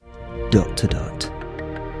Dot to Dot,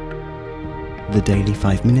 the daily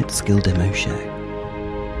 5-minute skill demo show.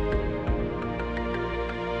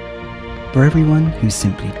 For everyone who's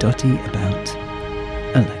simply dotty about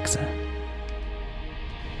Alexa.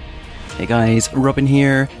 Hey guys, Robin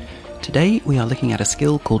here. Today we are looking at a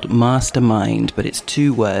skill called Mastermind, but it's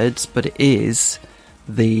 2 words, but it is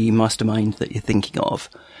the mastermind that you're thinking of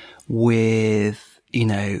with,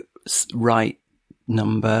 right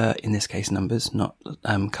number, in this case numbers, not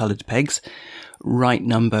coloured pegs, right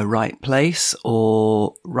number, right place,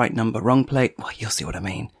 or right number, wrong place. Well, you'll see what I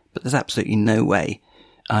mean. But there's absolutely no way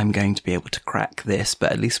I'm going to be able to crack this,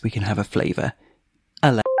 but at least we can have a flavour.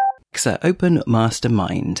 Alexa, open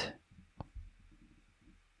Mastermind.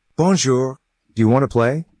 Bonjour. Do you want to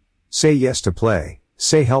play? Say yes to play,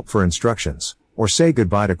 say help for instructions, or say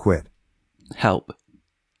goodbye to quit. Help.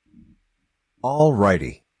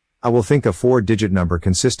 Alrighty. I will think a 4-digit number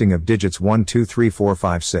consisting of digits 1, 2, 3, 4,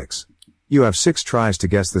 5, 6. You have 6 tries to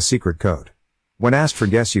guess the secret code. When asked for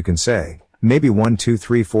guess you can say, maybe 1, 2,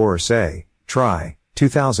 3, 4 or say, try,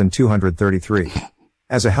 2233.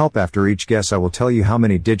 As a help after each guess I will tell you how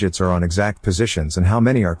many digits are on exact positions and how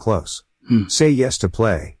many are close. Say yes to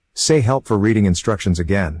play, say help for reading instructions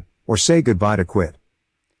again, or say goodbye to quit.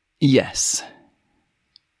 Yes.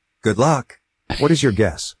 Good luck. What is your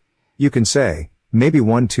guess? You can say, maybe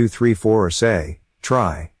 1, 2, 3, 4 or say,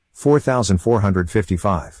 try,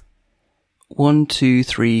 4455. 1, 2,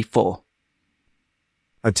 3, 4.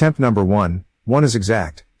 Attempt number 1, 1 is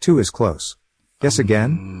exact, 2 is close. Guess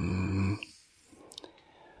again?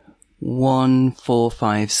 1, 4,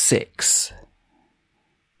 5, 6.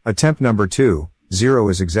 Attempt number 2, 0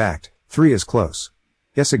 is exact, 3 is close.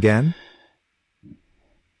 Guess again?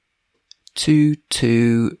 2,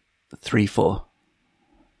 2, 3, 4.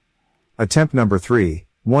 Attempt number 3,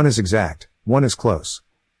 1 is exact, 1 is close.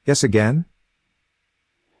 Guess again?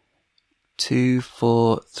 2,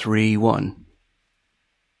 4, 3, 1.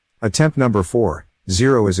 Attempt number 4,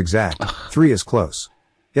 0 is exact, 3 is close.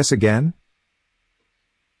 Guess again?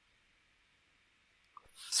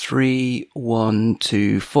 3, 1,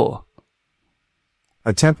 2, 4.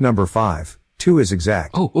 Attempt number 5, 2 is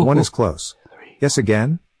exact, 1 is close. Guess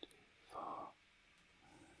again?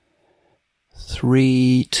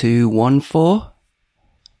 3, 2, 1, 4.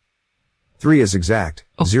 3 is exact,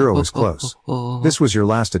 0 is close. This was your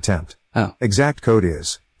last attempt. Exact code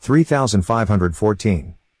is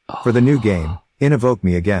 3514. For the new game, Invoke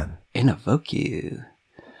Me Again. Invoke you.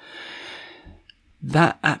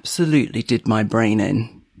 That absolutely did my brain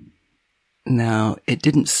in. Now, it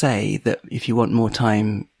didn't say that if you want more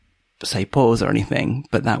time, say pause or anything,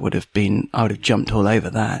 but that would have been, I would have jumped all over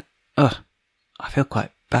that. I feel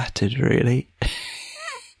quite battered, really.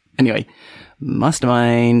 Anyway,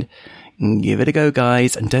 Mastermind. Give it a go,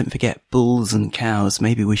 guys. And don't forget bulls and cows.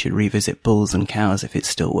 Maybe we should revisit bulls and cows if it's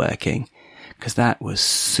still working. Because that was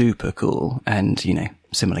super cool. And,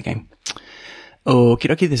 similar game. Okie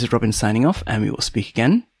dokie, this is Robin signing off. And we will speak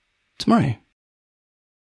again tomorrow.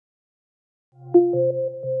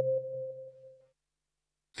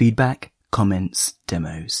 Feedback, comments,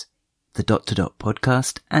 demos. The Dot to Dot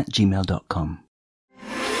podcast @gmail.com.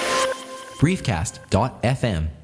 Briefcast.fm